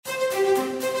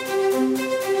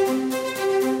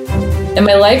And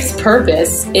my life's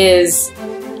purpose is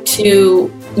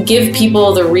to give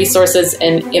people the resources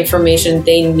and information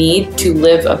they need to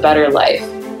live a better life.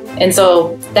 And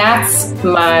so that's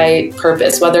my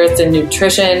purpose, whether it's in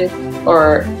nutrition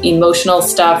or emotional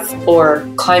stuff or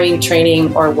climbing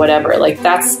training or whatever. Like,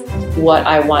 that's what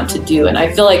I want to do. And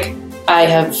I feel like I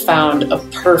have found a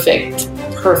perfect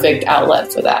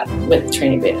outlet for that with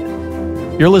Training Beta.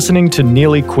 You're listening to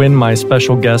Neely Quinn, my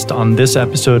special guest on this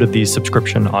episode of the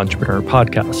Subscription Entrepreneur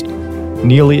Podcast.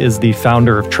 Neely is the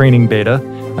founder of Training Beta,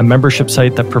 a membership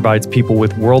site that provides people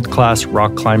with world-class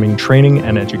rock climbing training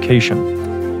and education.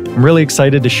 I'm really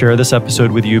excited to share this episode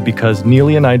with you because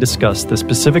Neely and I discussed the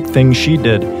specific things she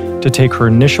did to take her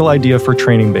initial idea for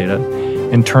Training Beta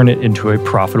and turn it into a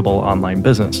profitable online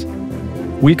business.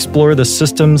 We explore the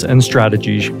systems and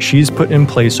strategies she's put in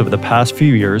place over the past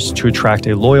few years to attract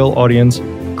a loyal audience,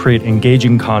 create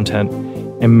engaging content,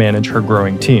 and manage her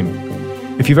growing team.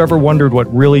 If you've ever wondered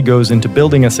what really goes into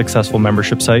building a successful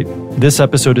membership site, this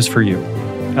episode is for you.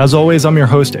 As always, I'm your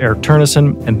host, Eric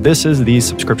Turnison, and this is the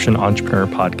Subscription Entrepreneur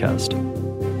Podcast.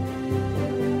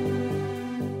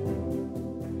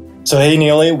 So, hey,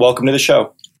 Neely, welcome to the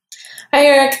show. Hi,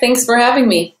 Eric. Thanks for having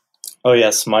me. Oh,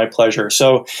 yes, my pleasure.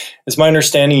 So, it's my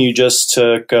understanding you just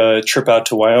took a trip out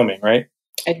to Wyoming, right?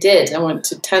 I did. I went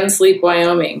to Ten Sleep,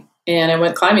 Wyoming, and I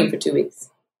went climbing for 2 weeks.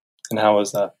 And how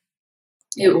was that?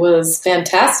 It was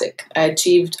fantastic. I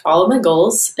achieved all of my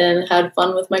goals and had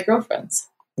fun with my girlfriends.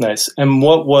 Nice. And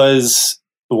what was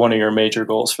one of your major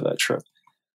goals for that trip?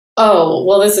 Oh,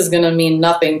 well, this is going to mean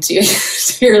nothing to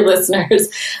your listeners.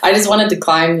 I just wanted to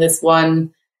climb this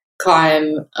one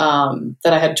climb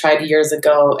that I had tried years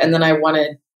ago. And then I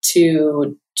wanted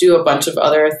to do a bunch of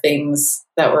other things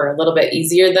that were a little bit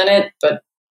easier than it, but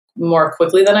more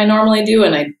quickly than I normally do.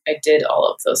 And I did all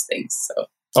of those things. So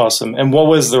awesome. And what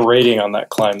was the rating on that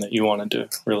climb that you wanted to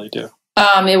really do?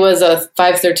 It was a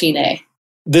 513A.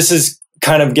 This is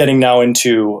kind of getting now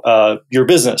into your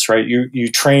business, right? You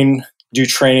do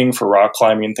training for rock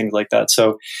climbing and things like that.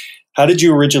 So how did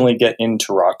you originally get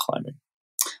into rock climbing?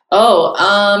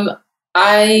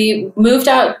 I moved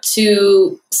out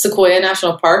to Sequoia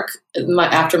National Park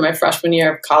after my freshman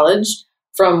year of college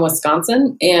from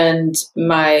Wisconsin. And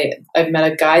I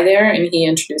met a guy there and he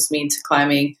introduced me to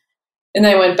climbing. And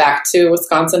then I went back to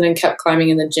Wisconsin and kept climbing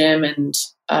in the gym, and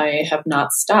I have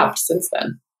not stopped since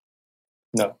then.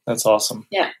 No, that's awesome.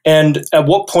 Yeah. And at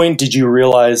what point did you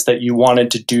realize that you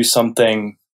wanted to do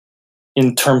something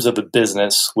in terms of a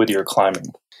business with your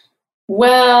climbing?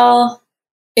 Well,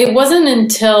 it wasn't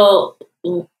until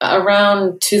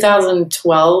around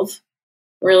 2012,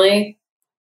 really.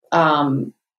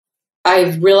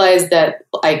 I realized that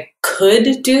I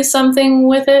could do something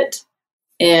with it.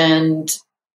 And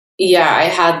yeah, I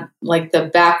had like the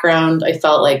background, I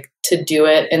felt like, to do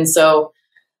it. And so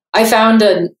I found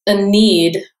a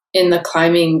need in the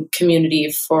climbing community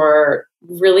for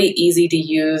really easy to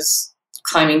use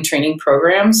climbing training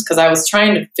programs, because I was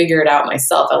trying to figure it out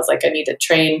myself. I was like, I need to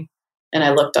train. And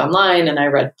I looked online and I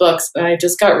read books, and I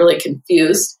just got really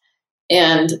confused.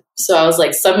 And so I was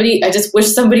like, I just wish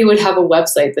somebody would have a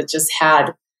website that just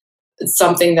had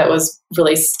something that was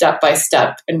really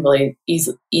step-by-step and really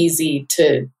easy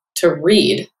to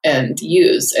read and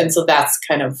use. And so that's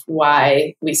kind of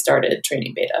why we started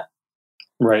Training Beta.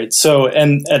 Right. So,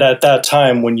 and at that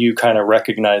time, when you kind of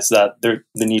recognized that the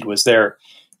need was there,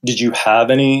 did you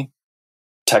have any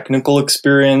technical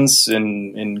experience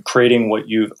in creating what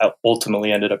you've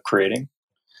ultimately ended up creating?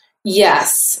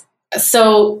 Yes.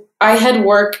 So I had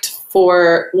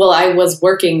I was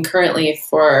working currently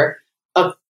for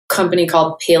a company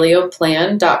called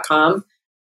paleoplan.com.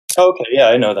 Okay, yeah,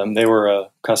 I know them. They were a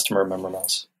customer member of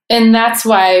ours. And that's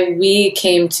why we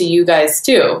came to you guys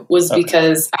too,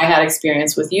 because I had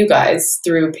experience with you guys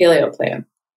through PaleoPlan.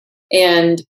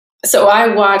 And so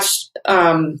I watched,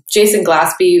 Jason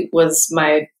Glaspie was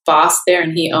my boss there,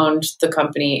 and he owned the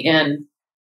company. And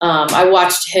I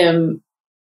watched him,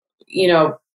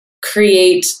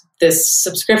 create this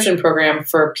subscription program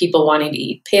for people wanting to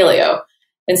eat paleo.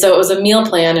 And so it was a meal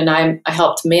plan, and I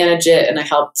helped manage it and I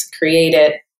helped create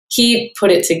it. He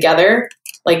put it together,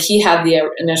 like he had the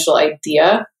initial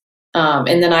idea,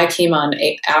 and then I came on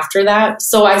after that.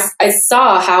 So I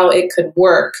saw how it could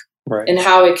work, right, and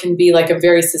how it can be like a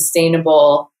very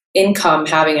sustainable income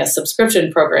having a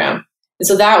subscription program. And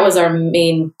so that was our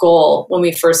main goal when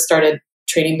we first started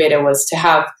Training Beta, was to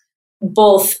have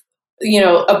both,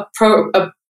 a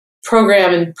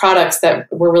program and products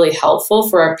that were really helpful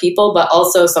for our people, but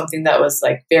also something that was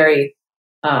like very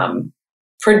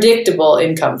predictable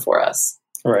income for us.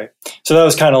 Right. So that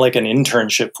was kind of like an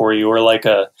internship for you, or like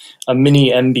a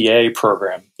mini MBA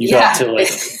program. You got to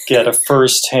like get a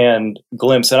firsthand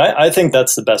glimpse. And I think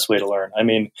that's the best way to learn. I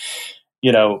mean,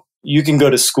 you can go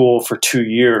to school for 2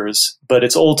 years, but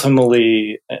it's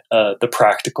ultimately the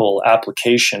practical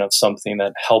application of something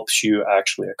that helps you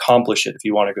actually accomplish it if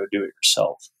you want to go do it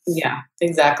yourself. Yeah,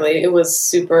 exactly. It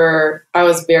was I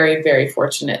was very, very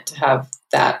fortunate to have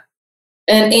that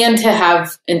and to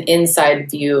have an inside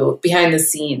view behind the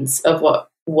scenes of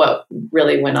what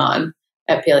really went on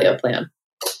at Paleo Plan.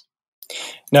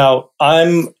 Now,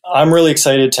 I'm really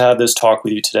excited to have this talk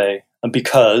with you today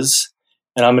because,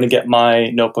 and I'm going to get my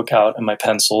notebook out and my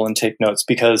pencil and take notes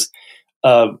because,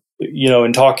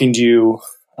 in talking to you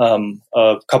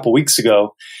a couple weeks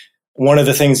ago, one of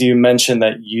the things you mentioned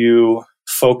that you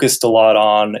focused a lot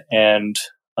on and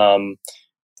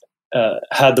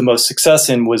had the most success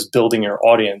in was building your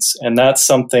audience. And that's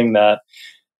something that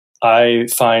I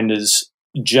find is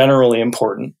generally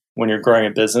important when you're growing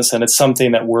a business. And it's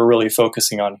something that we're really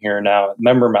focusing on here now at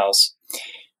MemberMouse.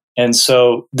 And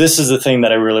so this is the thing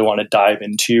that I really want to dive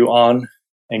into you on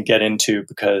and get into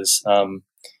because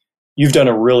you've done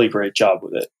a really great job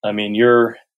with it. I mean,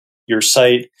 your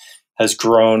site has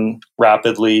grown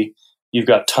rapidly. You've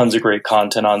got tons of great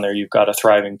content on there. You've got a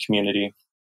thriving community.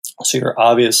 So you're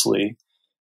obviously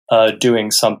doing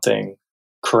something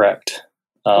correct.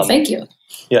 Well, thank you.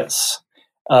 Yes.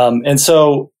 And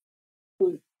so,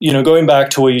 going back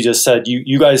to what you just said,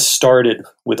 you guys started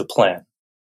with a plan.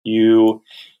 You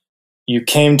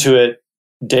came to it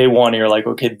day one and you're like,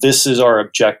 okay, this is our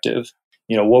objective.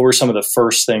 What were some of the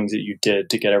first things that you did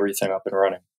to get everything up and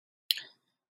running?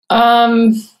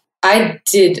 I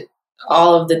did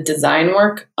all of the design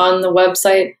work on the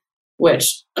website,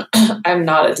 which I'm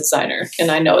not a designer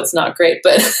and I know it's not great,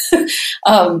 but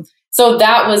so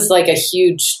that was like a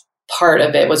huge part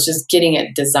of it, was just getting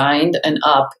it designed and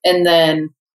up. And then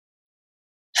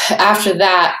after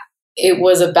that, it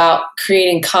was about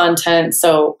creating content.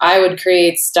 So I would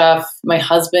create stuff. My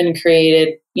husband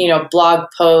created, blog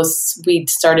posts. We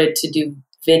started to do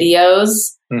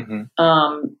videos. Mm-hmm.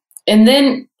 And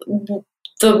then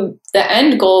the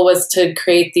end goal was to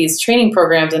create these training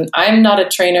programs. And I'm not a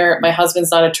trainer. My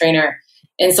husband's not a trainer.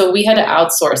 And so we had to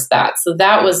outsource that. So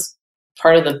that was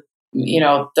part of the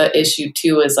issue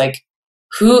too, is like,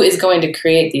 who is going to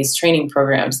create these training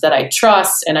programs that I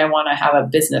trust and I want to have a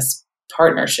business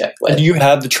partnership with? Do you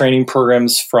have the training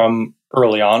programs from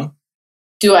early on?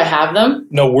 Do I have them?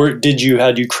 No,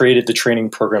 had you created the training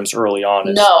programs early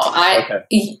on?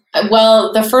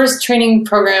 Well, the first training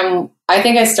program, I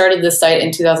think I started the site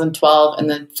in 2012 and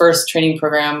the first training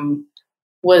program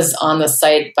was on the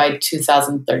site by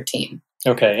 2013.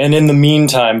 Okay. And in the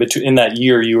meantime, in that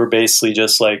year, you were basically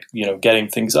just like, getting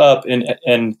things up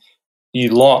and you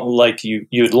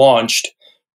had launched,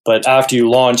 but after you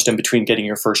launched and between getting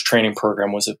your first training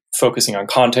program, was it focusing on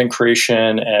content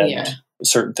creation and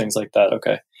certain things like that?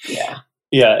 Okay. Yeah.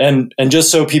 Yeah. And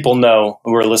just so people know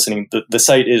who are listening, the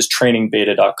site is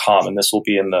trainingbeta.com, and this will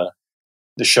be in the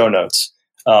show notes.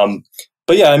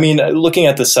 But yeah, I mean, looking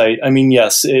at the site, I mean,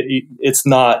 yes, it's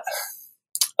not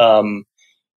an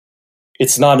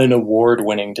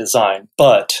award-winning design,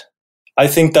 but I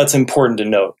think that's important to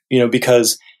note,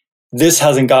 because this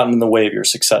hasn't gotten in the way of your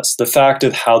success. The fact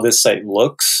of how this site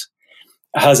looks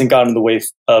hasn't gotten in the way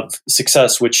of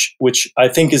success, which I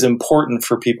think is important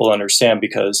for people to understand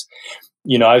because,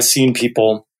 I've seen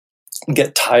people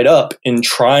get tied up in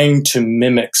trying to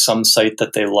mimic some site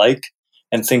that they like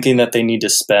and thinking that they need to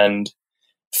spend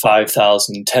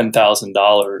 $5,000,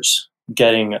 $10,000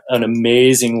 getting an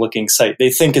amazing looking site. They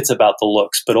think it's about the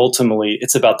looks, but ultimately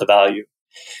it's about the value.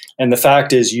 And the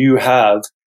fact is you have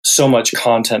so much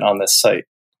content on this site,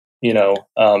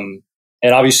 and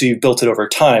obviously you've built it over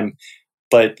time,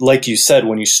 but like you said,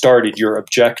 when you started, your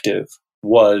objective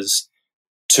was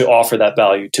to offer that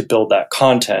value, to build that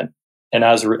content and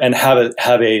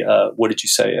have a what did you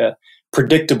say? A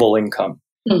predictable income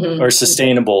or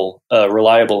sustainable,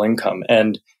 reliable income.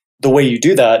 And the way you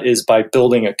do that is by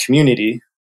building a community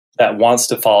that wants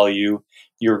to follow you.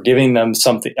 You're giving them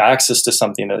access to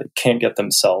something that they can't get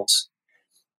themselves.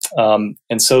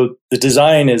 And so the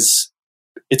design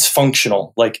it's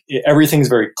functional, like everything's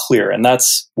very clear. And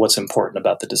that's what's important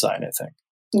about the design, I think.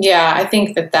 Yeah, I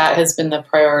think that has been the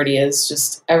priority, is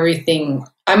just everything.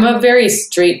 I'm a very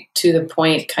straight to the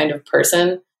point kind of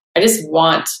person. I just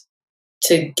want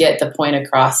to get the point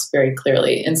across very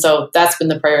clearly. And so that's been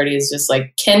the priority, is just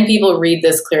like, can people read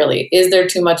this clearly? Is there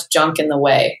too much junk in the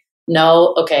way?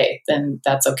 No? Okay, then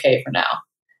that's okay for now.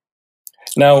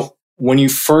 Now, when you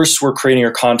first were creating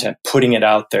your content, putting it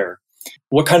out there,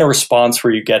 what kind of response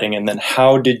were you getting? And then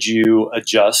how did you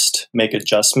make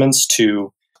adjustments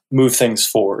to move things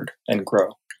forward and grow?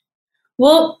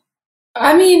 Well,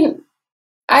 I mean,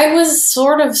 I was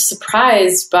sort of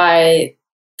surprised by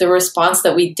the response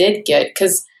that we did get,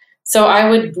 so I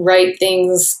would write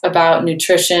things about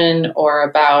nutrition or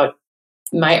about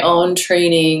my own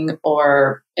training,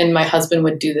 and my husband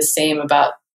would do the same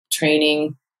about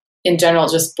training in general,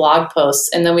 just blog posts.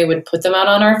 And then we would put them out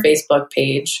on our Facebook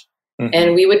page,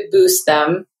 and we would boost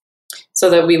them so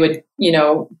that we would,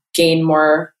 gain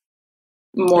more.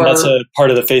 And that's a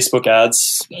part of the Facebook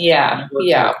ads. Yeah.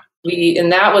 Yeah.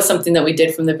 And that was something that we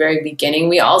did from the very beginning.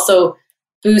 We also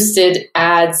boosted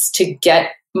ads to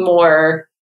get more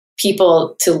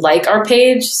people to like our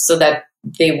page so that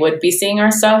they would be seeing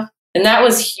our stuff. And that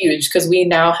was huge because we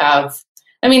now have,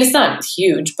 it's not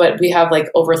huge, but we have like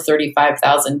over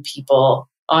 35,000 people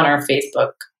on our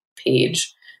Facebook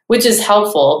page, which is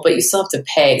helpful, but you still have to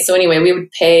pay. So anyway, we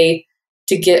would pay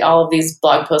to get all of these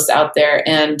blog posts out there.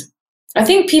 And I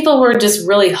think people were just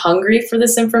really hungry for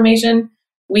this information.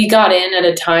 We got in at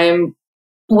a time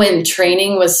when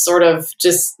training was sort of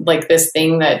just like this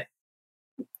thing that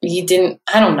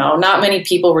not many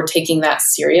people were taking that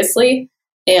seriously.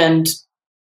 And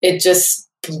it just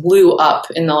blew up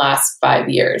in the last 5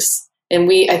 years. And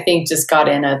we, I think, just got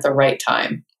in at the right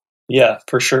time. Yeah,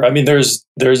 for sure. There's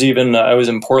even, I was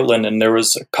in Portland and there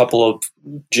was a couple of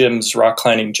gyms, rock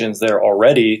climbing gyms there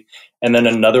already, and then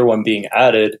another one being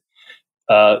added.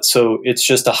 So it's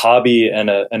just a hobby and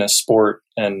a sport,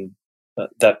 and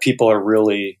that people are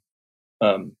really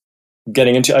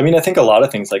getting into. I think a lot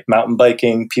of things like mountain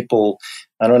biking, people,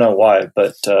 I don't know why,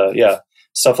 but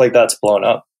stuff like that's blown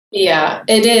up. Yeah,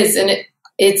 it is. And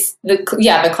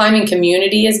the climbing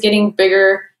community is getting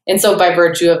bigger. And so by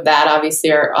virtue of that,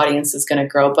 obviously our audience is going to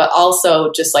grow, but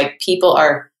also just like people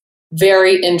are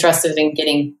very interested in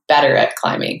getting better at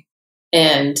climbing,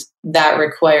 and that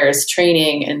requires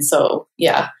training. And so,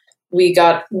 we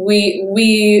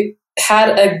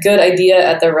had a good idea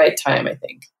at the right time, I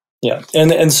think. Yeah.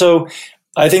 And so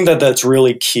I think that that's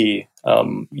really key.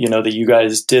 That you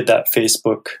guys did that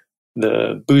Facebook,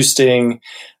 the boosting,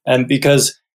 and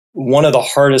because one of the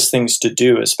hardest things to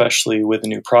do, especially with a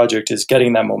new project, is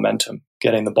getting that momentum,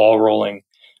 getting the ball rolling,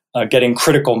 getting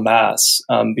critical mass.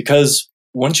 Because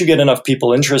once you get enough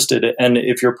people interested, and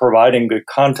if you're providing good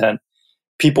content,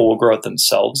 people will grow it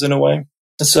themselves in a way.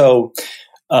 So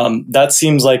that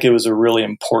seems like it was a really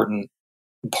important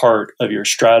part of your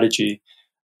strategy.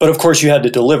 But of course, you had to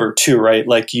deliver too, right?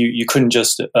 Like you couldn't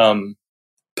just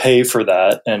pay for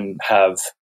that and have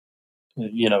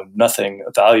nothing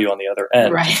of value on the other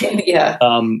end. Right. Yeah.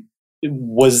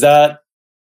 Was that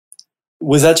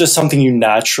just something you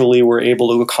naturally were able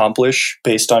to accomplish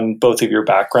based on both of your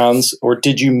backgrounds, or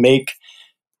did you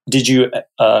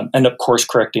end up course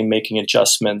correcting, making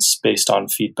adjustments based on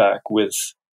feedback with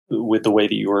the way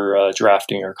that you were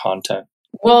drafting your content?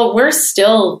 Well,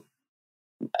 so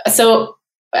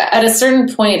at a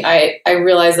certain point, I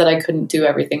realized that I couldn't do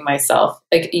everything myself.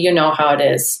 Like, how it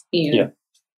is.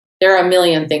 There are a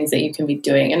million things that you can be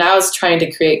doing. And I was trying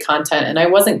to create content, and I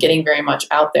wasn't getting very much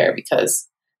out there because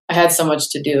I had so much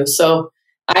to do. So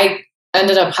I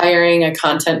ended up hiring a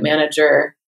content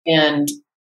manager. And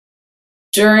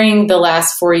during the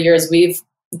last 4 years, we've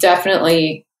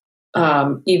definitely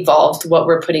evolved what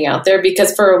we're putting out there,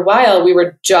 because for a while we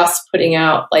were just putting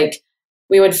out, like,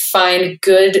 we would find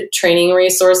good training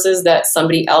resources that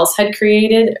somebody else had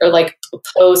created, or like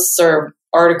posts or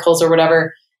articles or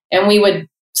whatever. And we would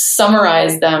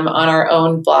summarize them on our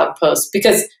own blog posts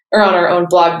because one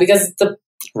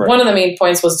of the main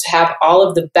points was to have all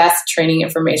of the best training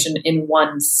information in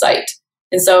one site.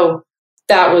 And so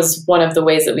that was one of the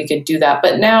ways that we could do that.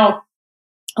 But now,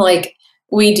 like,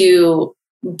 we do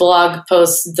blog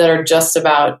posts that are just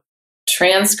about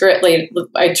transcript. Like,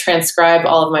 I transcribe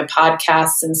all of my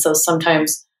podcasts. And so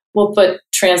sometimes we'll put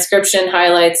transcription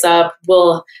highlights up.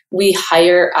 We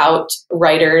hire out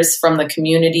writers from the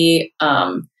community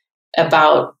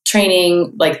about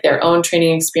training, like their own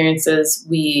training experiences.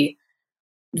 We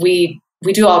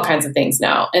do all kinds of things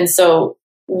now. And so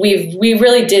we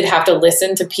really did have to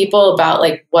listen to people about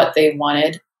like what they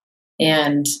wanted.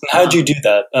 And how did you do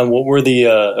that? What were the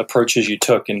approaches you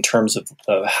took in terms of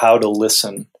how to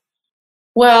listen?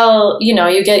 Well,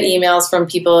 you get emails from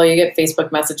people, you get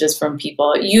Facebook messages from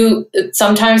people.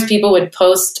 Sometimes people would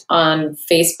post on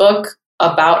Facebook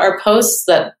about our posts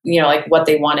that, like what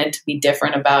they wanted to be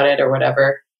different about it or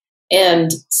whatever. And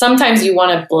sometimes you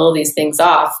want to blow these things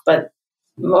off, but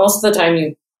most of the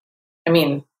time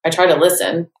I try to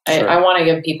listen. Sure. I want to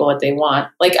give people what they want.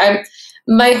 Like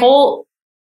my whole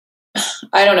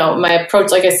I don't know, my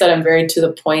approach, like I said, I'm very to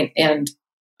the point, and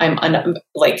I'm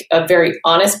like a very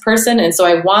honest person. And so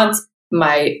I want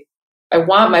my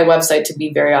website to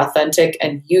be very authentic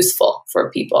and useful for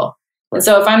people. Right. And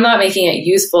so if I'm not making it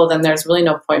useful, then there's really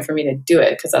no point for me to do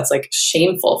it, because that's like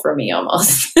shameful for me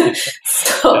almost.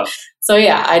 So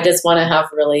yeah, I just want to have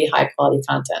really high quality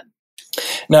content.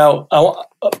 Now,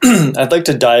 I'd like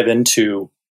to dive into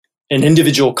an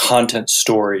individual content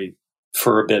story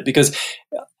for a bit, because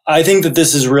I think that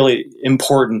this is really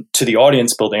important to the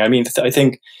audience building. I mean, I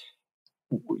think,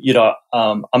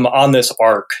 I'm on this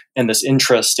arc and this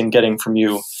interest in getting from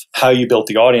you how you built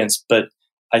the audience, but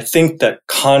I think that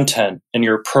content and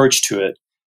your approach to it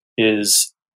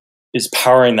is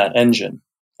powering that engine.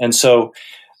 And so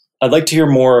I'd like to hear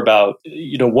more about,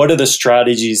 what are the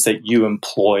strategies that you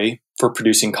employ for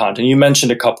producing content? You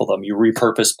mentioned a couple of them. You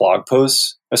repurpose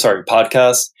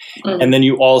podcasts, and then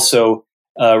you also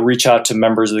reach out to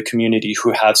members of the community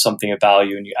who have something of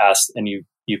value, and you ask and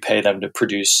you pay them to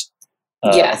produce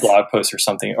a blog post or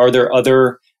something. Are there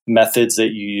other methods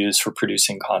that you use for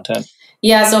producing content?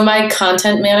 Yeah, so my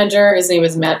content manager, his name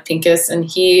is Matt Pincus, and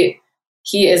he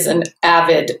is an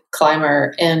avid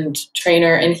climber and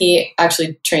trainer, and he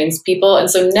actually trains people.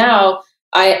 And so now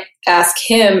I ask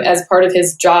him, as part of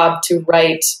his job, to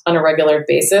write on a regular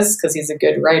basis, because he's a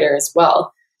good writer as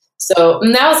well. So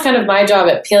that was kind of my job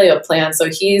at PaleoPlan. So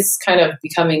he's kind of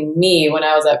becoming me. When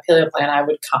I was at PaleoPlan,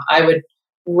 I would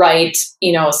write,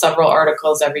 several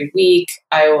articles every week.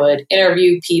 I would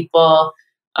interview people.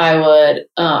 I would,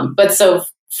 but so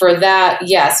for that,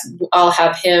 yes, I'll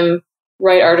have him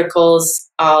write articles.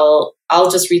 I'll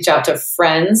just reach out to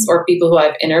friends or people who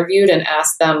I've interviewed and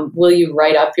ask them, will you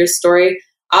write up your story?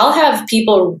 I'll have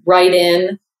people write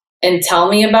in and tell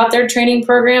me about their training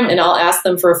program, and I'll ask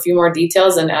them for a few more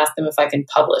details and ask them if I can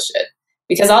publish it.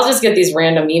 Because I'll just get these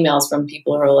random emails from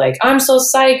people who are like, I'm so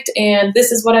psyched and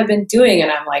this is what I've been doing.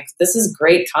 And I'm like, this is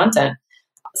great content.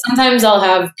 Sometimes I'll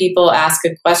have people ask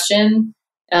a question,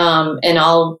 and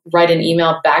I'll write an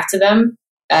email back to them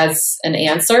as an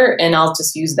answer, and I'll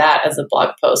just use that as a blog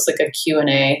post, like a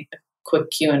Q&A, a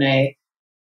quick Q&A.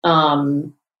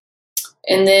 And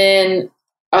then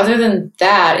other than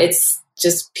that, it's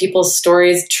just people's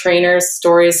stories, trainers'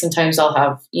 stories. Sometimes I'll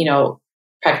have,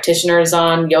 practitioners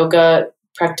on, yoga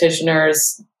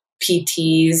practitioners,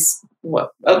 PTs.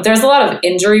 There's a lot of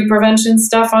injury prevention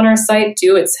stuff on our site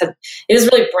too. It is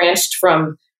really branched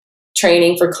from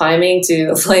training for climbing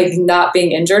to like not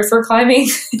being injured for climbing.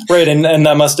 Right. And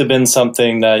that must have been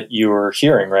something that you were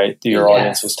hearing, right? That your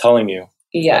audience was telling you.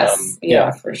 Yes.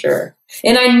 Yeah, for sure.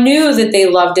 And I knew that they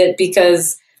loved it,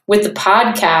 because with the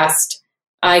podcast,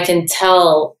 I can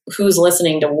tell who's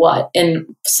listening to what.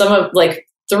 And some of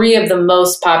 3 of the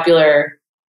most popular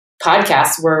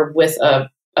podcasts were with a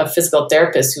physical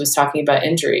therapist who was talking about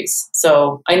injuries.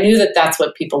 So I knew that that's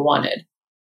what people wanted.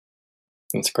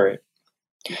 That's great.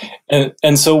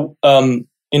 And so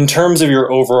in terms of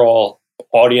your overall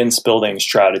audience building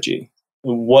strategy,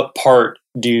 what part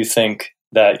do you think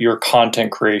that your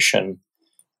content creation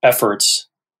efforts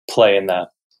play in that?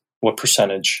 What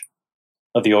percentage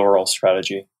of the overall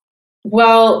strategy?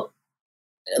 Well,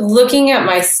 looking at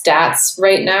my stats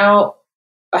right now,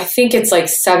 I think it's like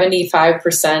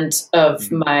 75%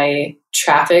 of my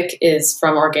traffic is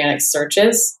from organic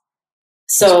searches.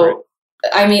 So,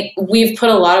 I mean, we've put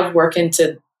a lot of work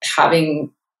into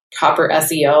having proper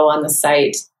SEO on the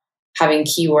site, having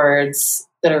keywords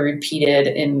that are repeated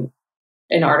in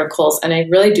articles. And I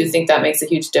really do think that makes a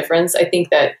huge difference. I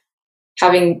think that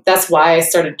that's why I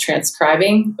started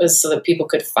transcribing, was so that people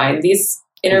could find these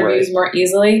interviews more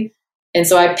easily. And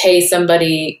so I pay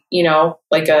somebody,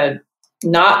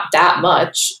 not that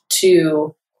much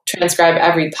to transcribe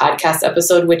every podcast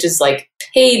episode, which is like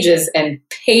pages and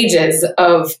pages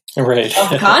of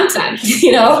content,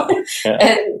 Yeah.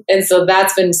 And so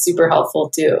that's been super helpful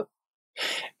too.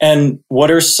 And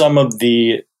what are some of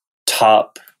the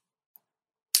top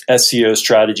SEO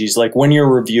strategies? Like when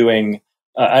you're reviewing,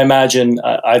 I imagine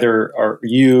either are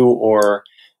you or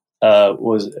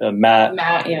Matt.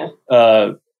 Matt,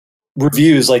 yeah.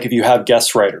 Reviews, like if you have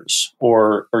guest writers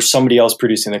or somebody else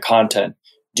producing the content,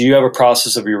 do you have a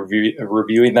process of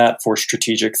reviewing that for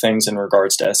strategic things in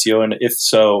regards to SEO? And if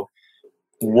so,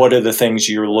 what are the things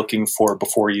you're looking for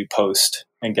before you post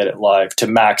and get it live to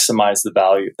maximize the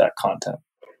value of that content?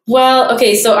 Well,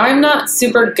 okay, so I'm not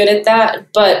super good at that,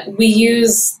 but we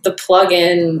use the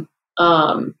plugin.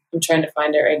 I'm trying to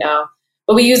find it right now.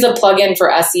 But we use a plugin for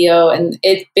SEO, and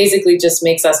it basically just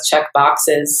makes us check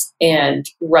boxes and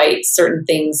write certain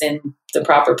things in the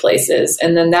proper places.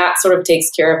 And then that sort of takes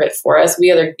care of it for us. We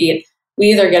we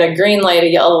either get a green light, a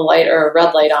yellow light, or a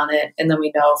red light on it, and then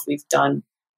we know if we've done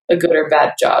a good or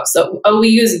bad job. So we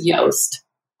use Yoast.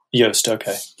 Yoast,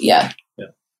 okay. Yeah.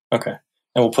 Okay.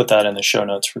 And we'll put that in the show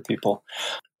notes for people.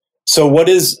 So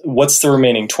what's the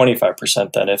remaining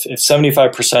 25% then? If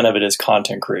 75% of it is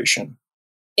content creation?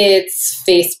 It's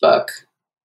Facebook.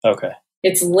 Okay.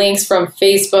 It's links from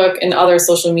Facebook and other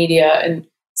social media. And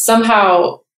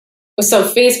somehow, so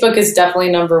Facebook is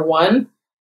definitely number one.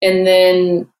 And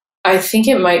then I think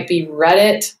it might be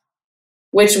Reddit,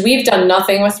 which we've done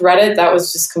nothing with Reddit. That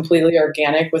was just completely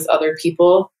organic with other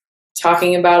people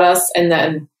talking about us. And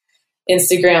then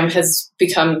Instagram has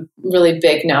become really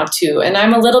big now too. And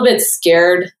I'm a little bit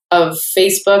scared of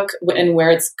Facebook and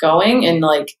where it's going. And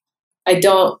like, I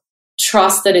don't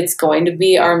trust that it's going to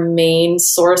be our main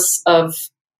source of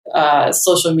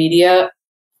social media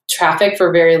traffic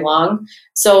for very long.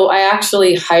 So I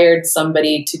actually hired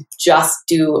somebody to just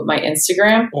do my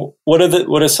Instagram. Well, what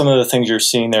are some of the things you're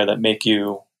seeing there that make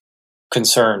you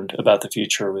concerned about the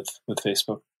future with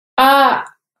Facebook?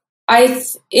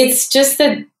 It's just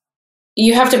that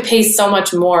you have to pay so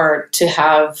much more to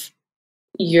have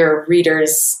your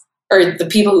readers or the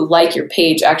people who like your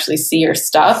page actually see your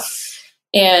stuff.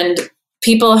 And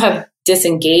people have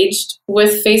disengaged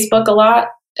with Facebook a lot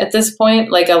at this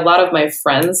point. Like a lot of my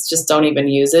friends just don't even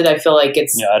use it. I feel like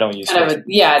it's I don't use it.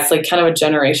 It's like kind of a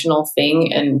generational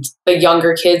thing. And the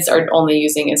younger kids are only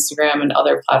using Instagram and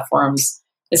other platforms.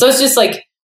 And so it's just like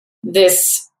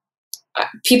this,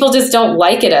 people just don't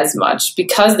like it as much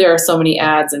because there are so many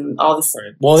ads and all this.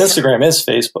 Right. Well, Instagram is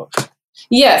Facebook.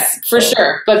 Yes, for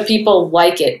sure. But people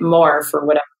like it more for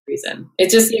whatever reason. It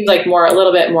just seems like a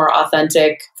little bit more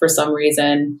authentic for some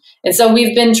reason. And so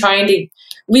we've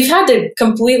had to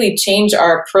completely change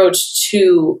our approach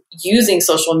to using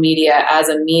social media as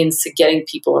a means to getting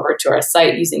people over to our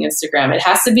site using Instagram. It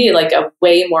has to be like a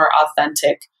way more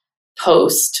authentic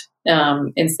post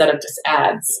instead of just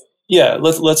ads. Yeah,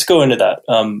 let's go into that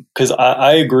because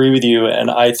I agree with you, and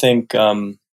I think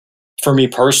for me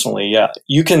personally,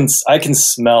 I can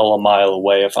smell a mile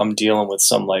away if I'm dealing with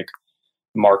some like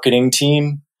marketing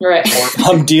team, right? Or if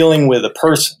I'm dealing with a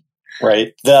person,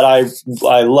 right, that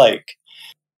I like.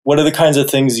 What are the kinds of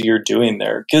things you're doing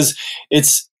there? Because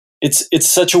it's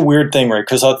such a weird thing, right?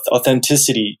 Because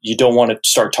authenticity, you don't want to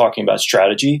start talking about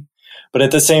strategy, but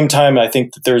at the same time, I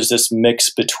think that there's this mix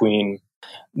between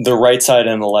the right side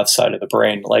and the left side of the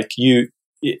brain. Like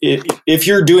if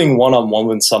you're doing one-on-one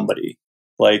with somebody,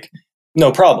 like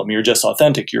no problem, you're just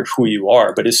authentic, you're who you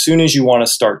are. But as soon as you want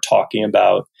to start talking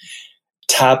about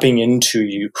tapping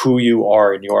into who you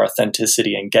are and your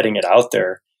authenticity and getting it out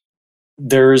there,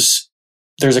 there's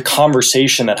a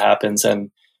conversation that happens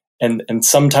and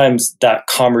sometimes that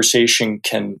conversation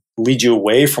can lead you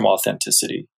away from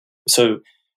authenticity. So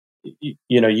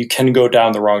you can go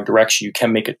down the wrong direction. You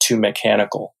can make it too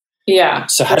mechanical. Yeah.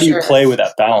 So how do you play with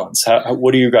that balance?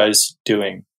 What are you guys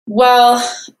doing? Well,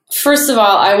 first of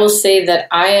all, I will say that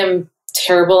I am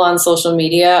terrible on social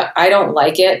media. I don't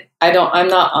like it. I'm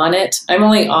not on it. I'm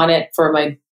only on it for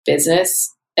my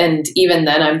business. And even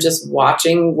then I'm just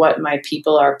watching what my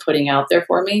people are putting out there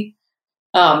for me.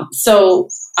 So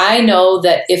I know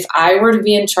that if I were to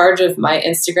be in charge of my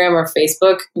Instagram or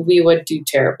Facebook, we would do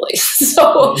terribly.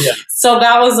 So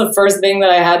that was the first thing that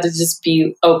I had to just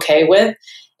be okay with.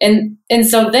 And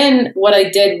so then what I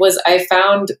did was I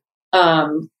found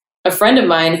a friend of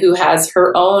mine who has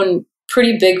her own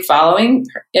pretty big following.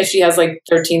 If she has like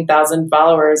 13,000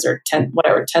 followers or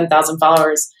 10,000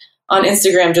 followers on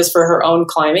Instagram just for her own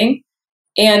climbing.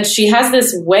 And she has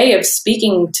this way of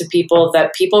speaking to people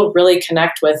that people really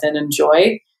connect with and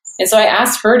enjoy. And so I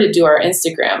asked her to do our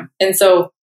Instagram. And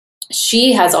so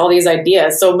she has all these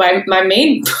ideas. So my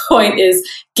main point is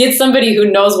get somebody who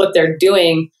knows what they're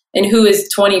doing and who is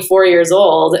 24 years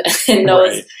old and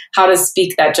knows how to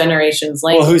speak that generation's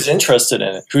language. Well, who's interested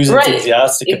in it? Who's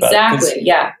enthusiastic about it? Exactly,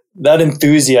 yeah. That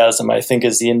enthusiasm, I think,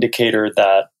 is the indicator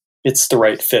that it's the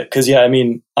right fit. Because,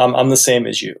 I'm the same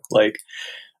as you. Like,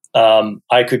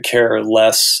 I could care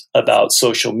less about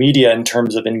social media in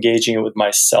terms of engaging it with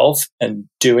myself and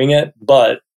doing it,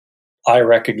 but I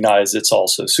recognize it's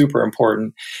also super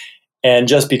important. And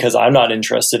just because I'm not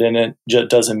interested in it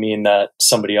doesn't mean that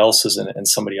somebody else isn't and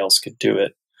somebody else could do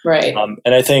it. Right.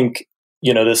 And I think,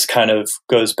 this kind of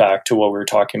goes back to what we were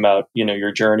talking about,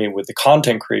 your journey with the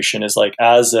content creation is like,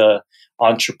 as a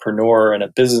entrepreneur and a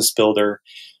business builder,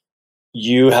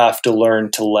 you have to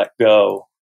learn to let go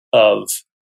of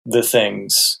the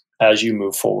things as you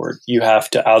move forward. You have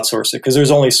to outsource it because there's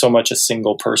only so much a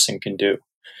single person can do.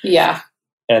 Yeah.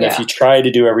 And if you try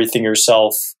to do everything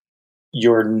yourself,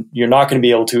 you're not going to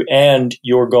be able to, and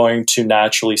you're going to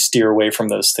naturally steer away from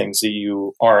those things that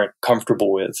you aren't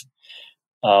comfortable with.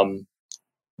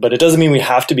 But it doesn't mean we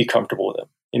have to be comfortable with them.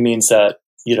 It means that,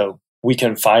 we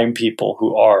can find people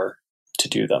who are to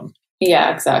do them.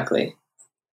 Yeah, exactly.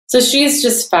 So she's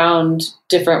just found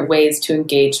different ways to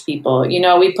engage people.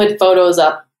 We put photos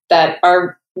up that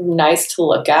are nice to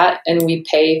look at, and we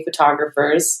pay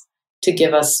photographers to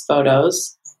give us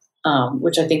photos,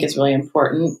 which I think is really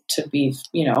important to be,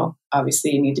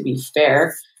 obviously you need to be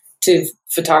fair to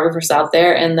photographers out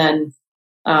there. And then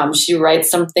she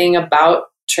writes something about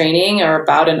training or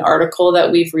about an article that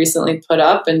we've recently put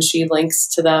up, and she links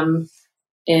to them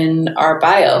in our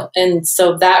bio. And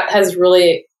so that has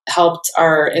really helped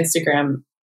our Instagram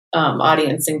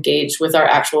audience engage with our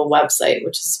actual website,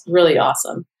 which is really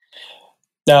awesome.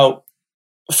 Now,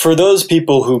 for those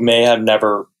people who may have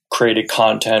never created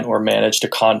content or managed a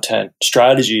content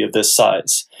strategy of this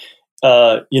size,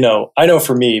 I know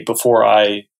for me, before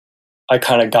I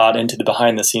kind of got into the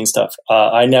behind the scenes stuff,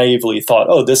 I naively thought,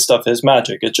 oh, this stuff is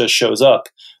magic. It just shows up.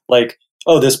 Like,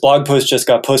 oh, this blog post just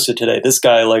got posted today. This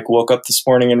guy woke up this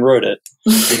morning and wrote it,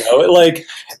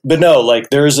 but no,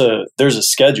 there's a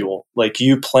schedule.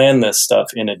 You plan this stuff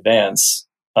in advance,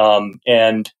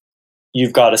 and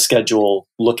you've got a schedule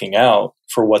looking out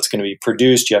for what's going to be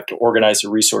produced. You have to organize the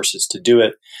resources to do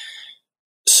it.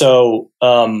 So,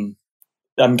 I'm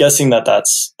guessing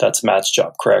that's Matt's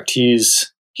job, correct?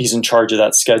 He's in charge of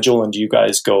that schedule. And do you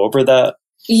guys go over that?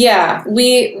 Yeah,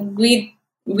 we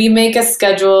make a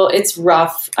schedule. It's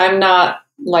rough. I'm not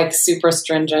super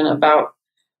stringent about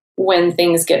when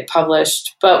things get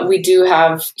published, but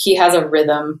he has a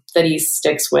rhythm that he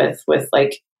sticks with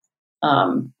the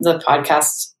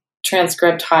podcast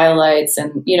transcript highlights,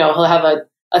 and, he'll have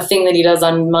a thing that he does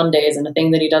on Mondays and a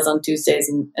thing that he does on Tuesdays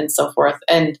and so forth.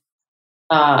 And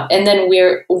then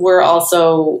we're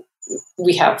also,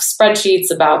 we have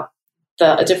spreadsheets about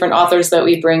the different authors that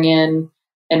we bring in,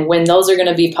 and when those are going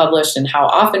to be published, and how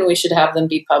often we should have them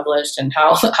be published, and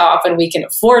how often we can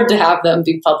afford to have them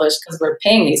be published, because we're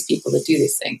paying these people to do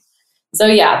these things. So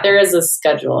yeah, there is a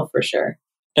schedule for sure.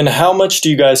 And how much do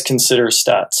you guys consider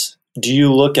stats? Do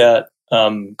you look at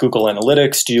Google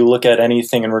Analytics? Do you look at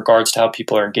anything in regards to how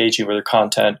people are engaging with their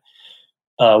content,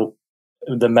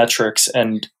 the metrics,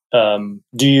 and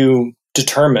do you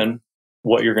determine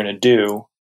what you're going to do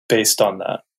based on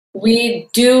that? We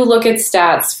do look at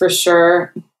stats for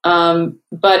sure,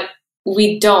 but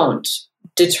we don't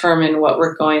determine what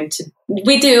we're going to.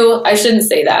 We do. I shouldn't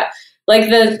say that.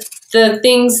 The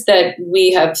things that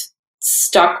we have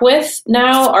stuck with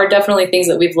now are definitely things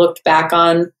that we've looked back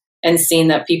on and seen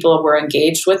that people were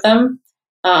engaged with them.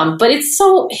 But it's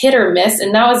so hit or miss,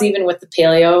 and that was even with the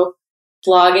paleo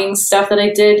blogging stuff that I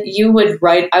did. I would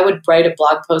write a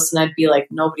blog post, and I'd be like,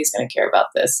 nobody's going to care about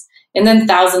this. And then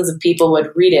thousands of people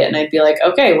would read it, and I'd be like,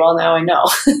 okay, well, now I know.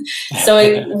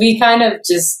 So we kind of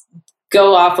just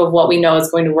go off of what we know is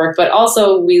going to work, but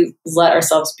also we let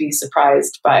ourselves be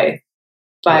surprised by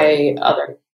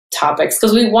other topics,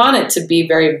 because we want it to be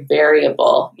very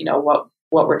variable,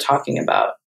 what we're talking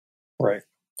about. Right.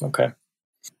 Okay.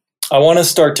 I want to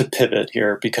start to pivot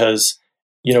here because,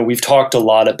 we've talked a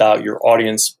lot about your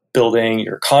audience building,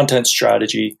 your content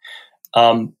strategy,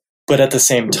 but at the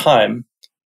same time,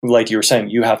 like you were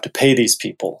saying, you have to pay these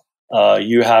people.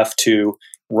 You have to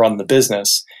run the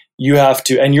business. You have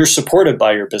to, and you're supported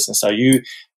by your business now.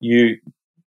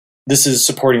 This is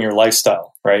supporting your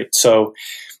lifestyle, right? So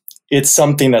it's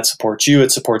something that supports you.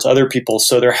 It supports other people.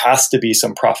 So there has to be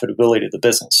some profitability to the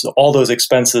business. So all those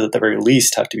expenses at the very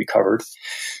least have to be covered.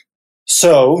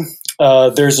 So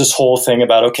there's this whole thing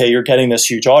about, okay, you're getting this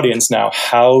huge audience now.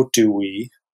 How do we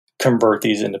convert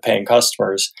these into paying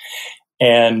customers?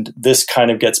 And this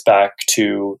kind of gets back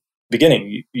to the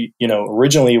beginning.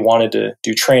 Originally you wanted to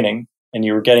do training, and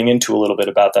you were getting into a little bit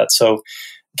about that. So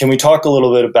can we talk a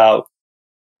little bit about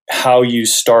how you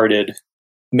started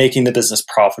making the business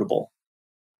profitable?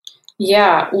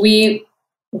 Yeah, we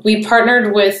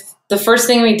partnered with, the first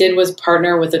thing we did was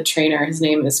partner with a trainer. His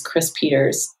name is Chris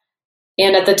Peters.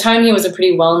 And at the time he was a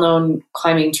pretty well-known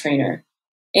climbing trainer.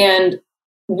 And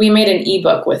we made an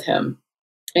ebook with him.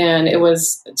 And it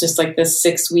was just this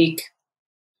 6-week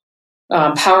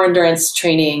power endurance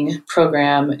training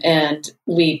program. And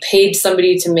we paid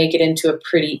somebody to make it into a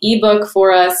pretty ebook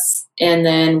for us. And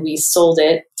then we sold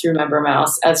it through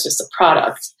MemberMouse as just a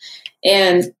product.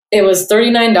 And it was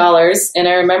 $39. And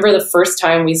I remember the first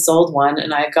time we sold one,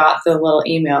 and I got the little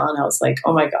email, and I was like,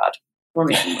 oh my God, we're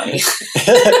making money.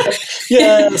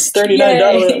 Yes,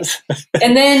 $39.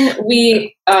 And then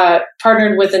we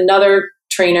partnered with another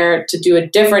trainer to do a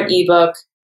different ebook.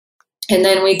 And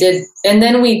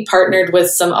then we partnered with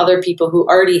some other people who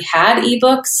already had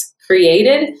ebooks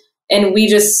created, and we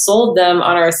just sold them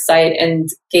on our site and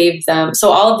gave them.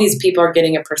 So all of these people are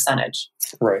getting a percentage.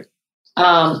 Right.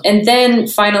 And then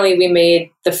finally we made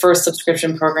the first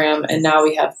subscription program, and now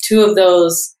we have 2 of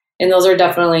those, and those are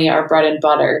definitely our bread and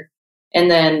butter. And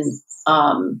then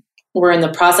we're in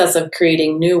the process of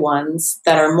creating new ones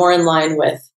that are more in line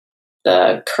with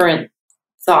the current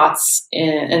thoughts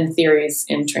and theories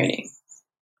in training.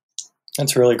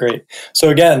 That's really great. So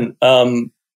again,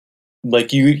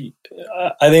 like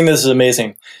I think this is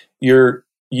amazing. You're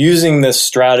using this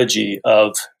strategy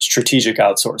of strategic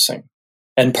outsourcing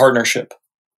and partnership.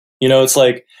 It's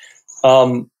like,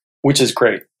 which is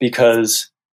great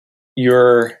because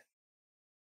you're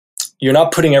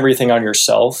not putting everything on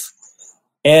yourself,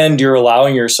 and you're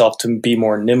allowing yourself to be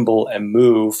more nimble and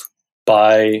move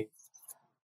by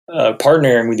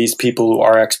partnering with these people who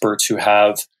are experts, who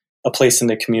have a place in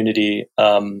the community,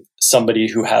 somebody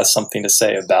who has something to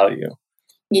say about you.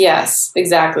 Yes,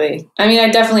 exactly. I mean, I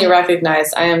definitely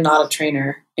recognize I am not a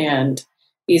trainer, and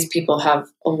these people have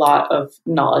a lot of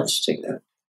knowledge to give.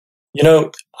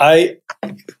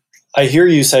 I hear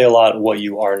you say a lot what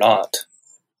you are not.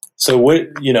 So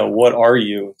what are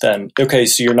you then? Okay,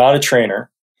 so you're not a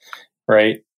trainer,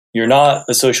 right? You're not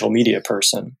a social media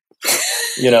person,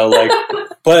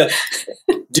 but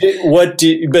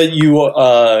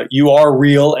you are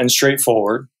real and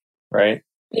straightforward, right?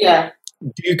 Yeah.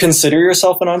 Do you consider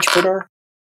yourself an entrepreneur?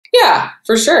 Yeah,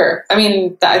 for sure. I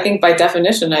mean, I think by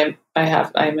definition, I'm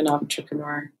an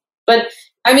entrepreneur. But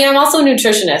I mean, I'm also a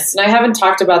nutritionist, and I haven't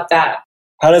talked about that.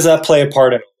 How does that play a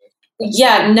part in it?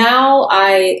 Yeah, now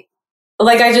I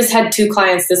just had 2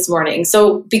 clients this morning.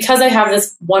 So because I have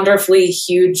this wonderfully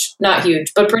huge, not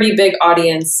huge, but pretty big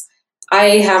audience,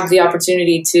 I have the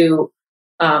opportunity to,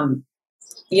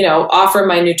 offer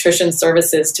my nutrition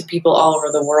services to people all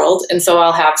over the world. And so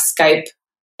I'll have Skype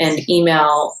and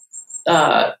email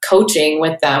coaching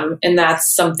with them. And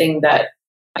that's something that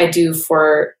I do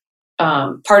for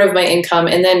part of my income.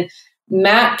 And then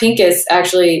Matt Pincus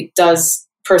actually does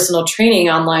personal training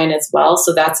online as well.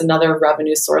 So that's another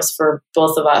revenue source for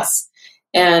both of us.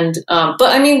 And, but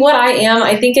I mean, what I am,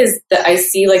 I think is that I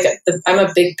see I'm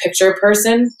a big picture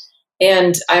person,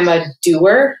 and I'm a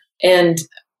doer, and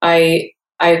I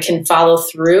can follow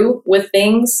through with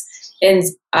things, and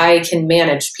I can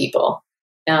manage people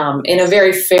in a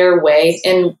very fair way.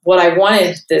 And what I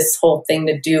wanted this whole thing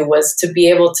to do was to be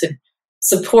able to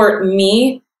support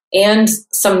me and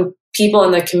some people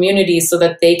in the community so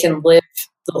that they can live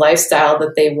the lifestyle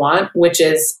that they want, which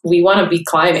is we want to be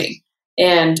climbing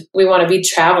and we want to be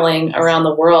traveling around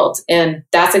the world. And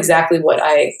that's exactly what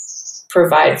I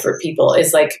provide for people,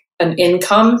 is like an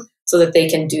income so that they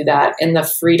can do that, and the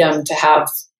freedom to have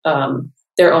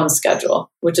their own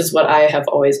schedule, which is what I have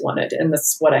always wanted. And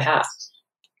that's what I have.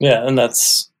 Yeah. And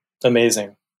that's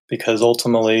amazing, because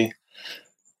ultimately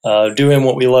doing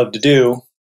what we love to do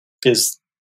is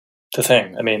the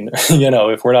thing. I mean,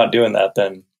 if we're not doing that,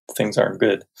 then things aren't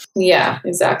good. Yeah,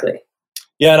 exactly.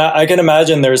 Yeah. And I can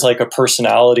imagine there's like a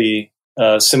personality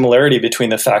similarity between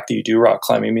the fact that you do rock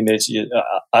climbing. I mean,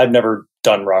 I've never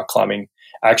done rock climbing.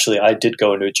 Actually, I did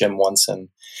go into a gym once, and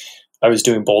I was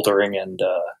doing bouldering, and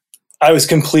I was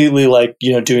completely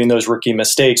doing those rookie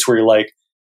mistakes where you're like,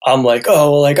 I'm like,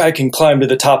 oh, well, I can climb to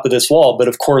the top of this wall. But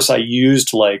of course I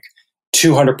used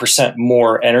 200%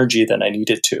 more energy than I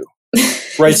needed to.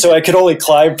 Right. So I could only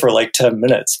climb for 10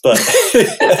 minutes, but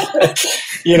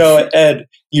and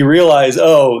you realize,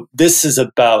 oh, this is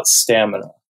about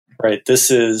stamina, right? This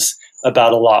is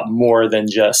about a lot more than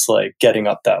just getting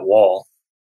up that wall.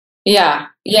 Yeah.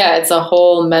 Yeah. It's a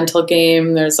whole mental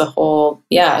game. There's a whole,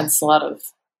 it's a lot of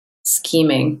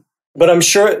scheming. But I'm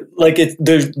sure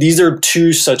these are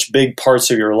 2 such big parts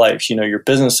of your life, your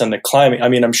business and the climbing. I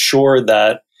mean, I'm sure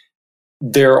that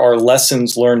there are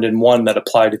lessons learned in one that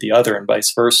apply to the other and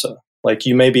vice versa.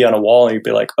 You may be on a wall and you'd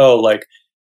be like, oh,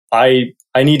 I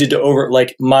needed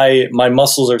to my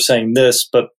muscles are saying this,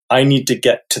 but I need to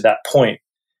get to that point.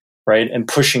 Right. And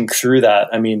pushing through that.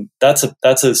 I mean, that's a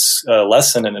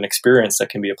lesson and an experience that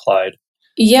can be applied.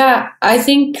 Yeah, I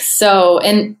think so.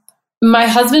 And my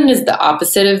husband is the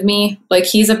opposite of me.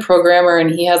 He's a programmer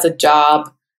and he has a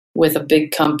job with a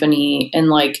big company,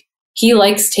 and he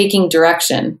likes taking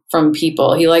direction from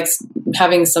people. He likes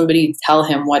having somebody tell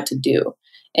him what to do.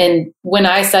 And when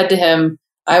I said to him,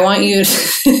 I want you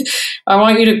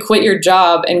to quit your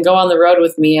job and go on the road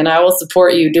with me, and I will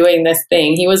support you doing this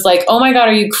thing, he was like, oh my God,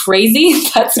 are you crazy?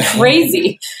 That's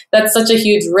crazy. That's such a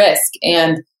huge risk.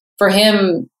 And for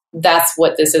him, that's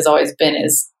what this has always been,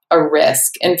 is a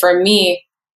risk. And for me,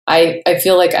 I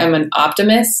feel like I'm an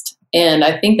optimist, and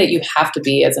I think that you have to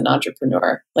be as an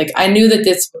entrepreneur. Like, I knew that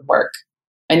this would work.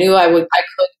 I knew I could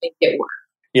make it work.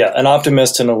 Yeah, an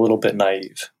optimist and a little bit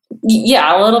naive.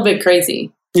 Yeah, a little bit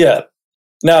crazy. Yeah.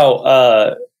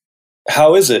 Now,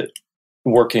 how is it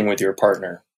working with your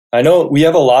partner? I know we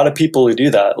have a lot of people who do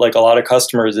that. Like a lot of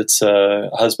customers, it's a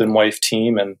husband-wife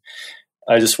team. And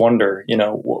I just wonder,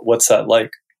 what's that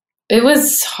like? It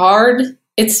was hard.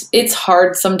 It's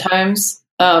hard sometimes.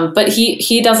 But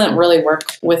he doesn't really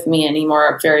work with me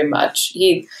anymore very much.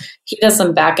 He does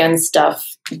some back end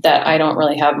stuff that I don't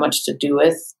really have much to do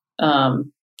with.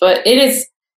 But it is,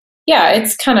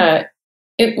 it's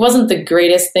it wasn't the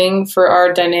greatest thing for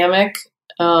our dynamic.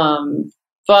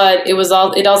 But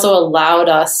it also allowed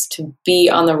us to be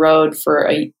on the road for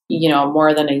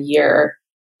more than a year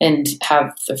and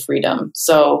have the freedom.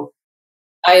 So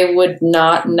I would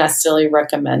not necessarily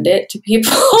recommend it to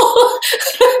people.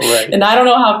 Right. And I don't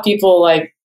know how people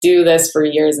do this for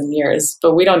years and years,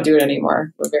 but we don't do it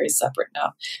anymore. We're very separate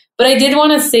now. But I did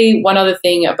want to say one other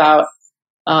thing about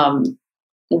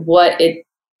what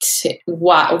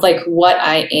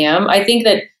I am. I think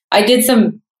that I did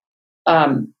some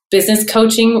business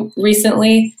coaching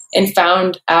recently and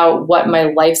found out what my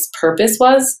life's purpose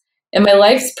was. And my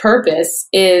life's purpose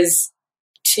is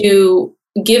to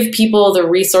give people the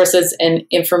resources and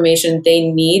information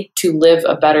they need to live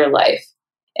a better life.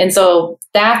 And so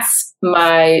that's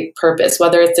my purpose,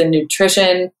 whether it's in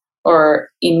nutrition or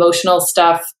emotional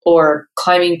stuff or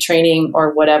climbing training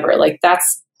or whatever.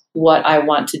 That's what I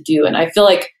want to do. And I feel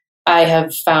like I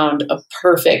have found a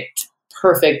perfect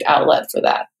outlet for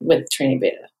that with Training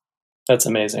Beta. That's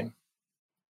amazing.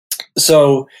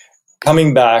 So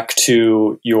coming back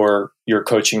to your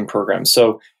coaching program.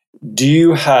 So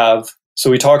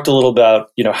we talked a little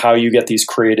about, how you get these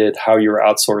created, how you're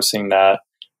outsourcing that,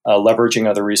 leveraging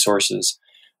other resources.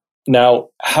 Now,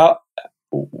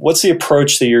 what's the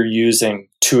approach that you're using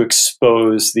to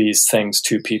expose these things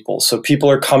to people? So people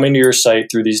are coming to your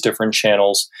site through these different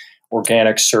channels,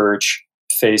 organic search,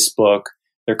 Facebook,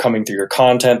 they're coming through your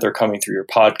content, they're coming through your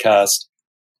podcast.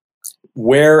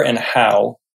 Where and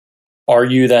how are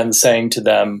you then saying to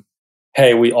them,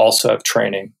 hey, we also have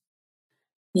training?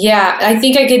 Yeah, I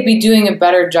think I could be doing a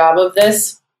better job of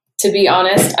this, to be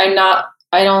honest.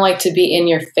 I don't like to be in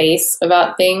your face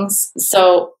about things.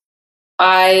 So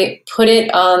I put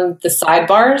it on the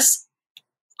sidebars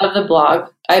of the blog.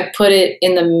 I put it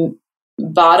in the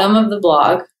bottom of the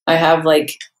blog. I have a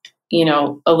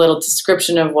little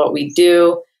description of what we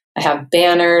do. I have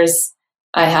banners.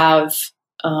 I have,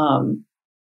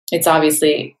 it's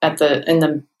obviously in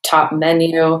the top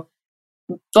menu,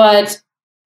 but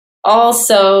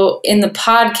also in the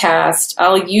podcast,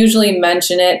 I'll usually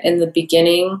mention it in the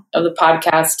beginning of the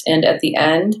podcast and at the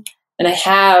end. And I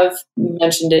have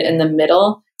mentioned it in the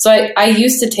middle. So I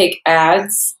used to take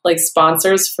ads, like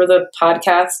sponsors for the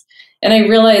podcast. And I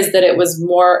realized that it was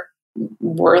more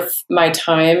worth my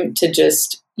time to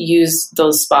just use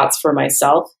those spots for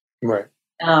myself. Right.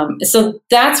 So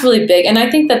that's really big. And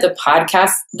I think that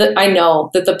I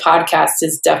know that the podcast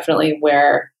is definitely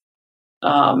where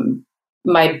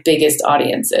my biggest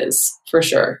audience is, for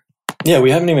sure. Yeah,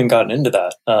 we haven't even gotten into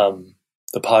that,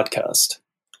 the podcast.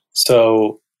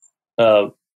 So,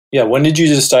 when did you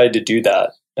decide to do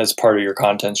that as part of your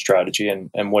content strategy,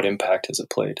 and what impact has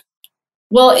it played?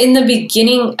 Well, in the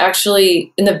beginning,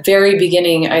 actually, in the very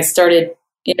beginning, I started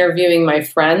interviewing my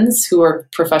friends who are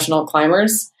professional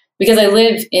climbers, because I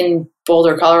live in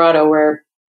Boulder, Colorado, where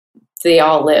they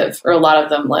all live, or a lot of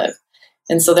them live.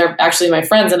 And so they're actually my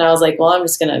friends. And I was like, well, I'm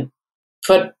just going to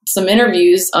put some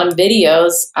interviews on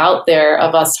videos out there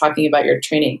of us talking about your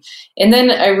training. And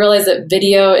then I realized that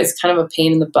video is kind of a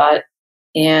pain in the butt.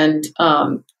 And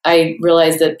I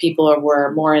realized that people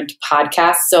were more into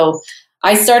podcasts. So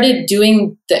I started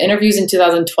doing the interviews in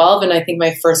 2012, and I think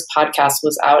my first podcast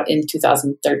was out in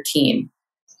 2013.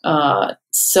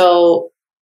 So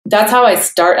that's how I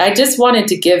start. I just wanted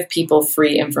to give people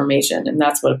free information, and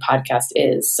that's what a podcast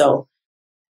is. So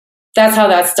that's how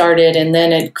that started. And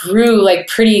then it grew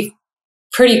pretty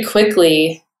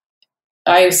quickly.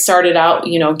 I started out,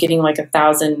 getting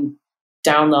 1,000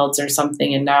 downloads or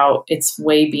something. And now it's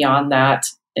way beyond that.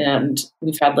 And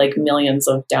we've had millions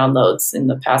of downloads in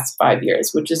the past 5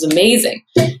 years, which is amazing.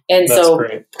 And that's so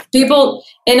great. People,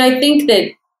 and I think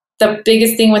that the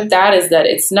biggest thing with that is that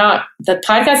the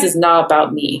podcast is not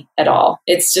about me at all.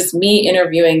 It's just me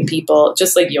interviewing people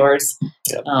just like yours.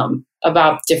 Yep.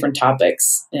 About different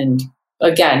topics. And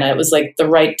again, it was the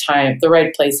right time, the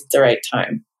right place at the right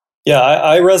time. Yeah,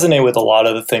 I resonate with a lot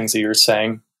of the things that you're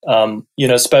saying,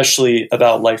 especially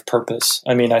about life purpose.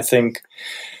 I mean, I think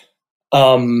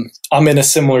I'm in a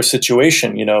similar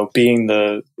situation, being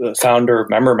the founder of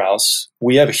MemberMouse.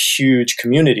 We have a huge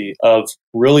community of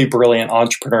really brilliant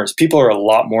entrepreneurs. People are a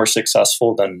lot more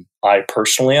successful than I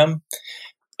personally am.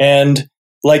 And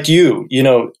like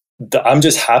I'm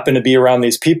just happen to be around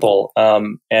these people,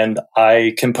 and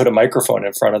I can put a microphone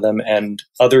in front of them and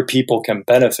other people can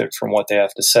benefit from what they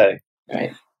have to say.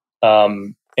 Right.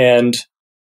 And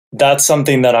that's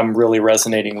something that I'm really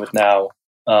resonating with now,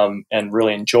 and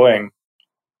really enjoying.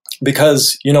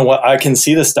 Because you know what, I can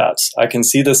see the stats. I can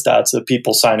see the stats of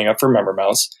people signing up for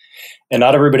MemberMouse, and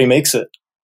not everybody makes it.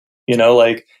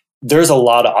 There's a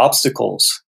lot of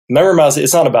obstacles. MemberMouse,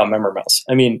 it's not about MemberMouse.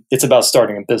 I mean, it's about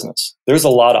starting a business. There's a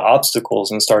lot of obstacles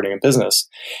in starting a business.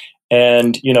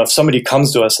 And, if somebody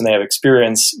comes to us and they have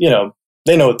experience,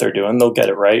 they know what they're doing. They'll get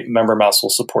it right. MemberMouse will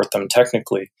support them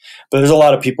technically. But there's a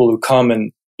lot of people who come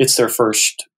and it's their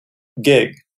first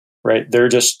gig, right?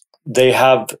 They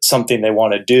have something they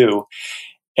want to do.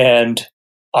 And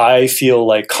I feel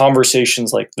like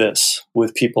conversations like this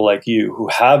with people like you who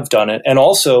have done it. And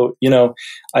also,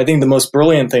 I think the most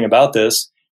brilliant thing about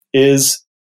this is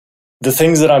the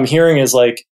things that I'm hearing is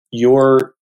like,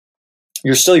 you're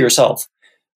still yourself.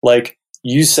 Like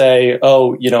you say,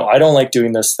 oh, I don't like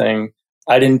doing this thing.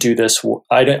 I didn't do this.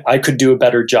 I could do a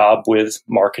better job with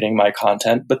marketing my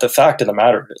content. But the fact of the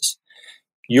matter is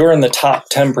you're in the top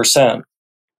 10%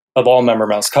 of all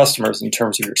MemberMouse customers in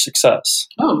terms of your success.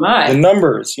 Oh my.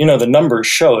 The numbers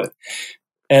show it.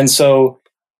 And so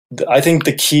I think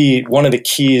one of the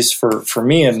keys for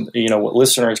me and, what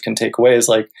listeners can take away is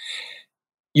like,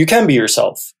 you can be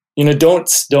yourself,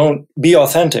 don't be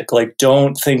authentic. Like,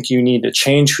 don't think you need to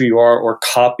change who you are or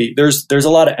copy. There's a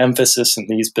lot of emphasis in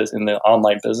the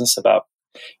online business about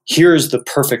here's the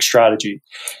perfect strategy.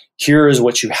 Here is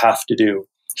what you have to do.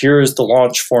 Here is the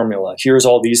launch formula. Here's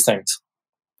all these things.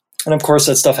 And of course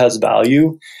that stuff has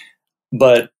value,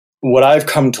 but what I've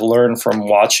come to learn from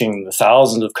watching the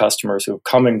thousands of customers who have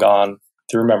come and gone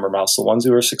through MemberMouse, the ones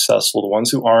who are successful, the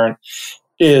ones who aren't,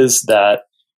 is that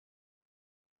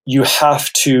you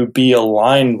have to be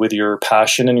aligned with your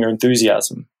passion and your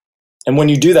enthusiasm. And when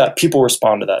you do that, people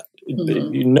respond to that.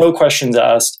 Mm-hmm. No questions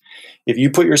asked. If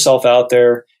you put yourself out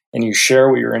there and you share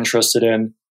what you're interested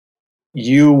in,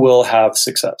 you will have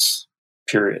success,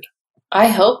 period. I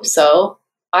hope so.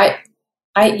 I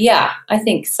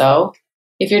think so.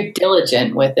 If you're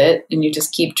diligent with it and you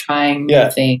just keep trying new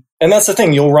things. And that's the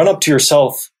thing. You'll run up to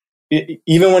yourself,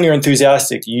 even when you're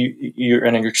enthusiastic, you're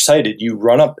excited, you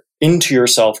run up into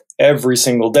yourself every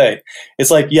single day.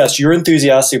 It's like, yes, you're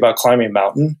enthusiastic about climbing a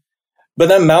mountain, but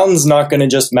that mountain's not going to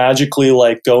just magically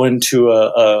like go into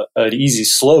an easy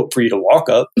slope for you to walk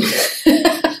up.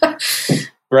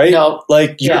 Right? No.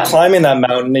 Like you're climbing that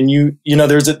mountain and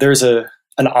there's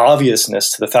an obviousness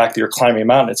to the fact that you're climbing a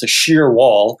mountain. It's a sheer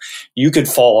wall. You could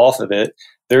fall off of it.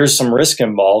 There's some risk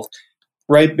involved,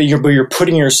 right? But you're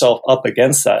putting yourself up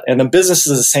against that. And the business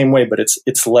is the same way, but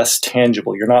it's less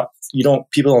tangible.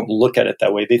 People don't look at it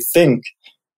that way.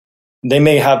 They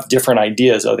may have different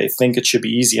ideas. Oh, they think it should be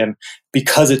easy. And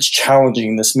because it's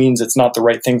challenging, this means it's not the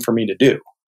right thing for me to do.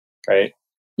 Right?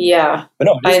 Yeah. But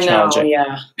no, it's challenging.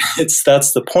 Yeah.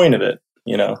 That's the point of it,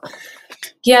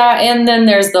 Yeah, and then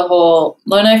there's the whole,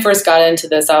 when I first got into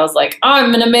this, I was like,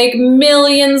 I'm going to make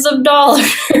millions of dollars.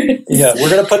 Yeah, we're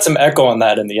going to put some echo on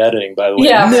that in the editing, by the way.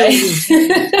 Yeah, right.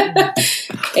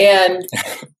 And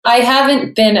I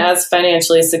haven't been as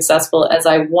financially successful as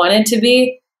I wanted to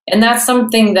be. And that's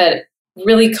something that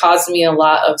really caused me a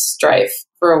lot of strife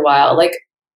for a while. Like,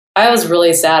 I was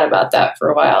really sad about that for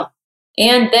a while.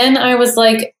 And then I was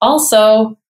like,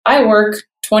 also, I work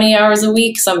 20 hours a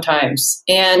week sometimes,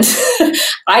 and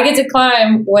I get to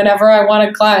climb whenever I want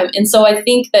to climb. And so I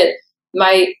think that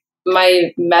my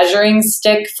measuring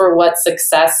stick for what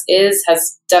success is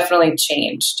has definitely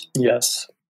changed. Yes.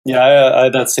 Yeah, I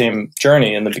had that same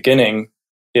journey in the beginning.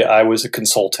 Yeah, I was a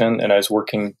consultant and I was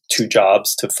working 2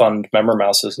 jobs to fund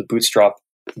MemberMouse as a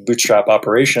bootstrap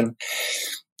operation.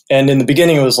 And in the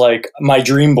beginning, it was like my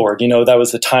dream board. That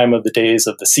was the time of the days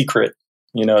of The Secret,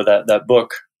 that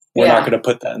book. We're not going to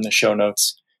put that in the show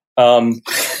notes. And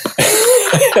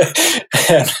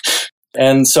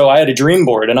so I had a dream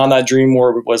board, and on that dream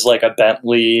board was like a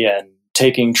Bentley and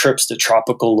taking trips to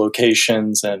tropical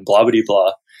locations and blah, blah,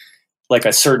 blah, like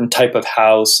a certain type of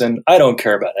house. And I don't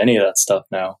care about any of that stuff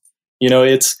now.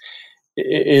 It's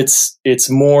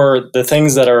more the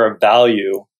things that are of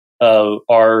value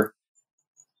are,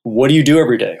 what do you do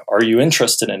every day? Are you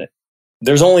interested in it?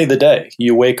 There's only the day.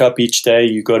 You wake up each day,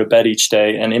 you go to bed each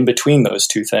day, and in between those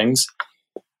two things,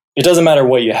 it doesn't matter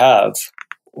what you have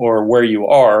or where you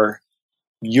are,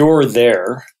 you're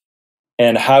there,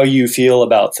 and how you feel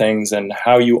about things and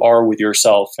how you are with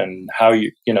yourself and how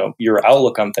your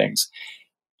outlook on things,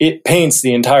 it paints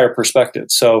the entire perspective.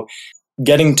 So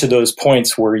getting to those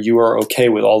points where you are okay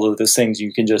with all of those things,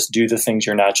 you can just do the things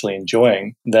you're naturally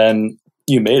enjoying, then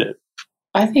you made it.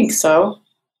 I think so.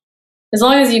 As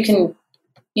long as you can,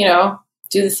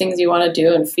 do the things you want to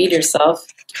do and feed yourself.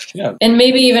 Yeah. And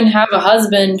maybe even have a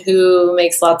husband who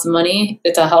makes lots of money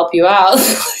to help you out.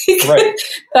 Right.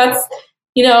 That's,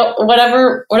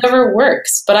 whatever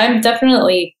works. But I'm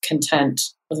definitely content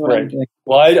with what I'm doing.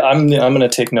 Well, I'm going to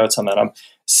take notes on that.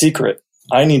 Secret.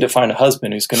 I need to find a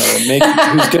husband who's going to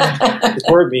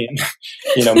support me and,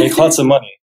 make lots of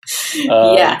money.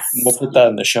 Yes. We'll put that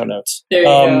in the show notes. There you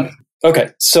go.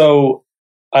 Okay. So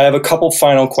I have a couple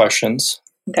final questions.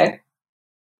 Okay.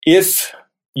 If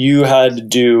you had to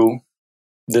do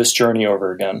this journey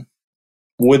over again,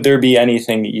 would there be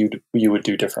anything that you would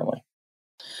do differently?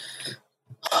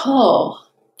 Oh,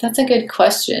 that's a good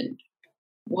question.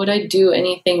 Would I do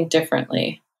anything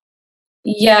differently?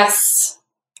 Yes.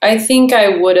 I think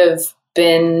I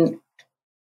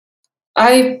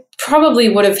probably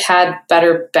would have had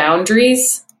better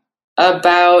boundaries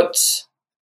about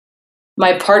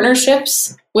my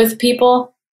partnerships with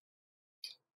people.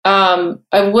 I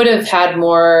would have had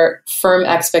more firm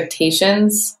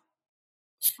expectations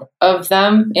of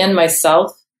them and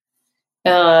myself,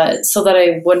 so that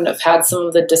I wouldn't have had some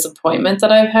of the disappointment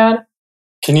that I've had.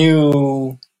 Can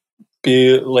you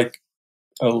be a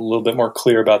little bit more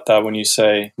clear about that when you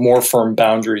say more firm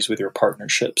boundaries with your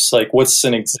partnerships? Like, what's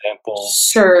an example?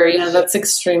 Sure. That's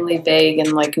extremely vague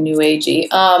and new agey.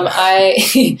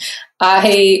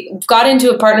 I got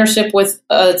into a partnership with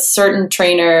a certain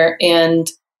trainer, and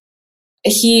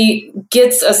he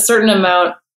gets a certain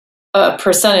amount, a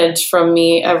percentage from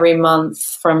me every month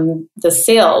from the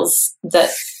sales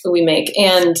that we make.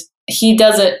 And he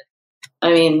doesn't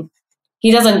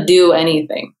do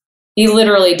anything. He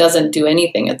literally doesn't do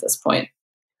anything at this point,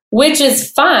 which is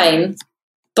fine,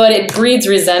 but it breeds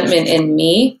resentment in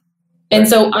me. And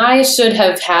so I should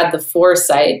have had the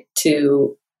foresight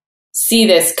to see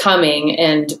this coming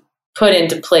and put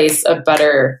into place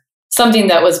something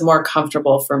that was more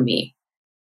comfortable for me.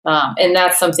 And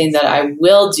that's something that I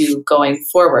will do going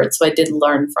forward. So I did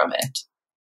learn from it.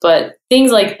 But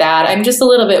things like that, I'm just a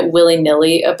little bit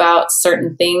willy-nilly about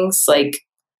certain things.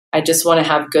 I just want to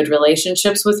have good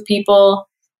relationships with people.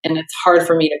 And it's hard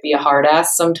for me to be a hard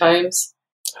ass sometimes.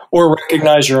 Or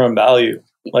recognize your own value.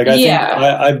 I think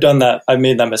I've done that. I've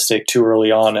made that mistake too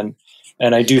early on.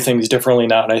 And I do things differently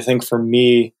now. And I think for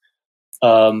me,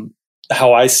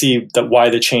 how I see that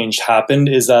why the change happened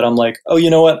is that I'm like, oh,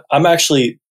 you know what? I'm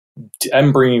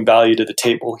bringing value to the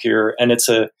table here. And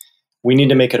we need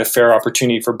to make it a fair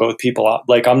opportunity for both people.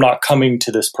 I'm not coming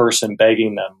to this person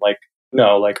begging them.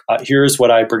 Here's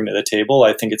what I bring to the table.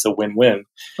 I think it's a win-win.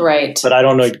 Right. But I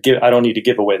don't need to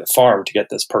give away the farm to get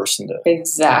this person to be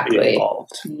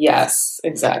involved. Yes,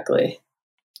 exactly.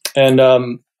 And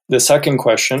the second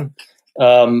question,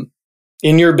 in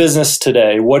your business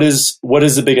today, what is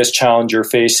the biggest challenge you're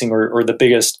facing, or the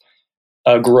biggest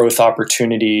growth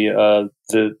opportunity,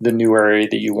 the new area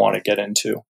that you want to get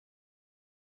into?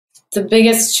 The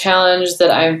biggest challenge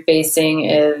that I'm facing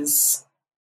is,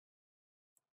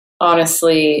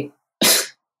 honestly,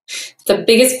 the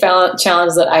biggest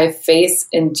challenge that I face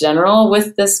in general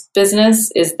with this business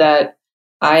is that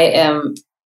I am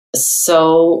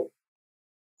so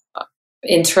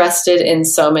interested in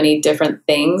so many different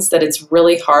things that it's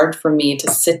really hard for me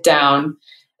to sit down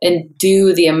and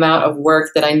do the amount of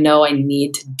work that I know I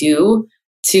need to do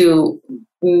to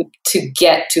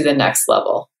get to the next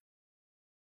level.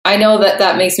 I know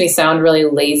that makes me sound really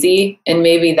lazy, and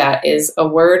maybe that is a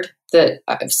word that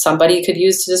somebody could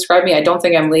use to describe me. I don't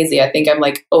think I'm lazy. I think I'm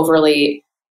overly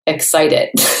excited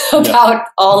about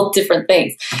all different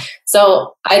things.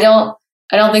 So I don't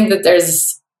think that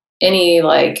there's any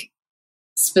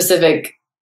specific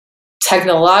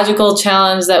technological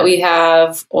challenge that we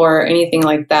have or anything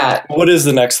like that. What is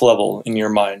the next level in your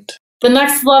mind? The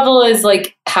next level is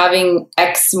having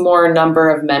X more number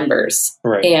of members,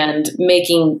 right, and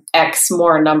making X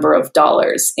more number of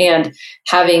dollars, and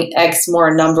having X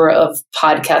more number of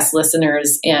podcast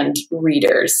listeners and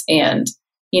readers. And,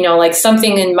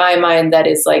 something in my mind that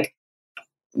is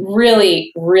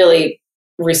really, really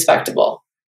respectable.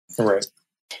 Right.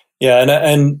 Yeah.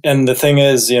 And the thing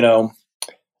is, we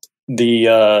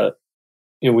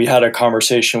had a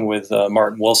conversation with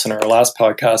Martin Wilson in our last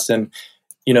podcast, and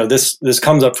this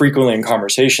comes up frequently in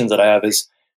conversations that I have is,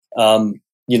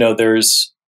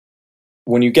 there's,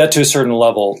 when you get to a certain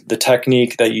level, the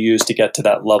technique that you use to get to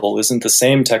that level isn't the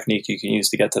same technique you can use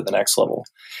to get to the next level.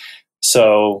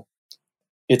 So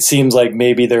it seems like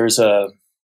maybe there's a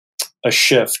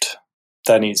shift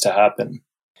that needs to happen.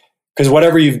 Because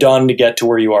whatever you've done to get to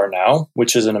where you are now,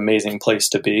 which is an amazing place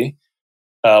to be,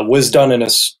 was done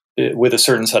with a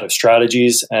certain set of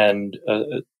strategies and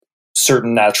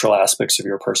certain natural aspects of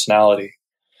your personality.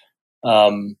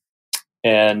 And,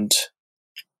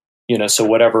 so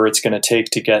whatever it's going to take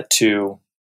to get to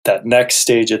that next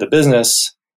stage of the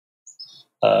business,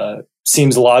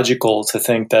 seems logical to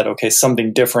think that, okay,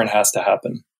 something different has to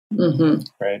happen. Mm-hmm.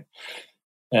 Right.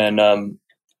 And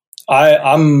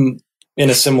I'm in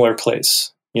a similar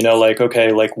place,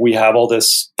 okay, like we have all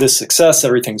this success,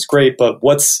 everything's great, but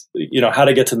what's, how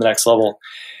to get to the next level.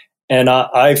 And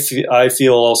I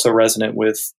feel also resonant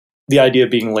with the idea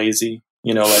of being lazy,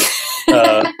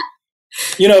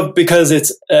 because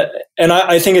it's, and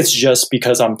I think it's just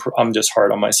because I'm just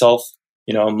hard on myself.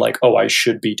 I'm like, oh, I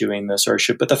should be doing this or I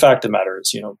should, but the fact of the matter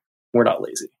is, we're not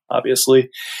lazy, obviously.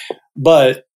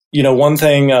 But, one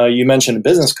thing you mentioned, a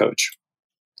business coach.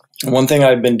 One thing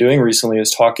I've been doing recently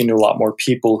is talking to a lot more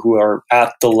people who are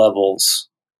at the levels,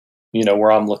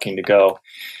 where I'm looking to go.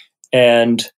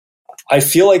 And I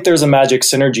feel like there's a magic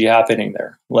synergy happening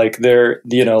there. Like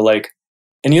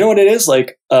and you know what it is?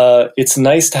 Like, it's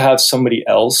nice to have somebody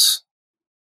else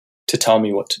to tell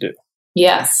me what to do.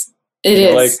 Yes, it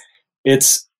is. Like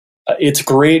it's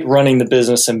great running the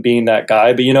business and being that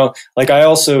guy. But, I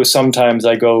also sometimes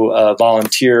I go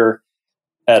volunteer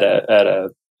at a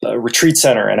retreat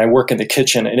center and I work in the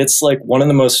kitchen. And it's like one of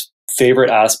the most favorite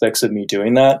aspects of me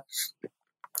doing that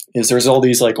is there's all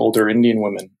these like older Indian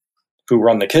women who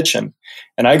run the kitchen.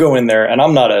 And I go in there and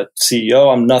I'm not a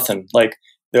CEO. I'm nothing. Like,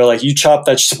 they're like, you chop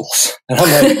vegetables. And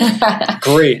I'm like,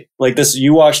 great. Like this,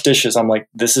 you wash dishes. I'm like,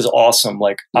 this is awesome.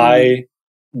 Like I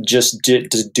just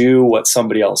did to do what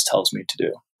somebody else tells me to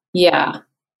do. Yeah.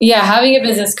 Yeah. Having a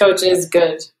business coach is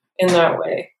good in that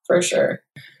way, for sure.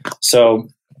 So,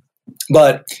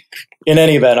 but in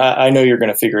any event, I know you're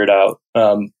going to figure it out.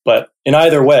 But in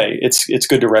either way, it's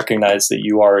good to recognize that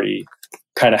you already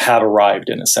kind of have arrived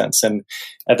in a sense. And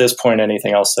at this point,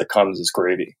 anything else that comes is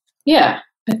gravy. Yeah,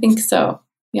 I think so.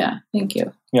 Yeah. Thank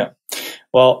you. Yeah.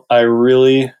 Well, I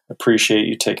really appreciate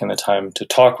you taking the time to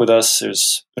talk with us.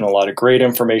 There's been a lot of great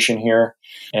information here,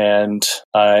 and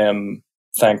I am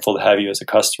thankful to have you as a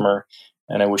customer,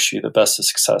 and I wish you the best of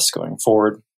success going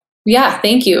forward. Yeah,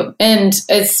 thank you. And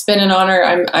it's been an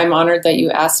honor. I'm honored that you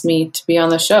asked me to be on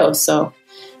the show. So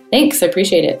thanks. I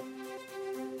appreciate it.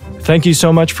 Thank you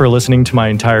so much for listening to my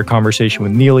entire conversation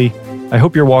with Neely. I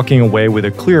hope you're walking away with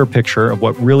a clearer picture of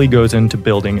what really goes into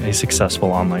building a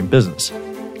successful online business.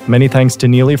 Many thanks to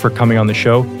Neely for coming on the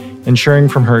show and sharing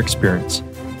from her experience.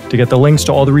 To get the links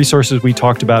to all the resources we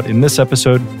talked about in this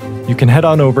episode, you can head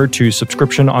on over to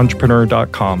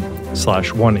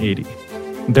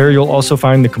subscriptionentrepreneur.com/180. There you'll also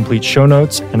find the complete show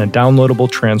notes and a downloadable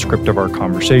transcript of our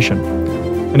conversation.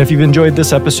 And if you've enjoyed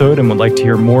this episode and would like to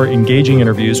hear more engaging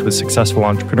interviews with successful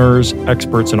entrepreneurs,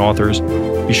 experts, and authors,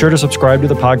 be sure to subscribe to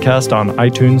the podcast on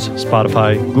iTunes,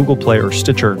 Spotify, Google Play, or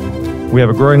Stitcher. We have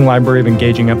a growing library of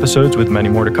engaging episodes with many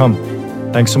more to come.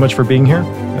 Thanks so much for being here,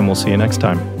 and we'll see you next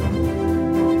time.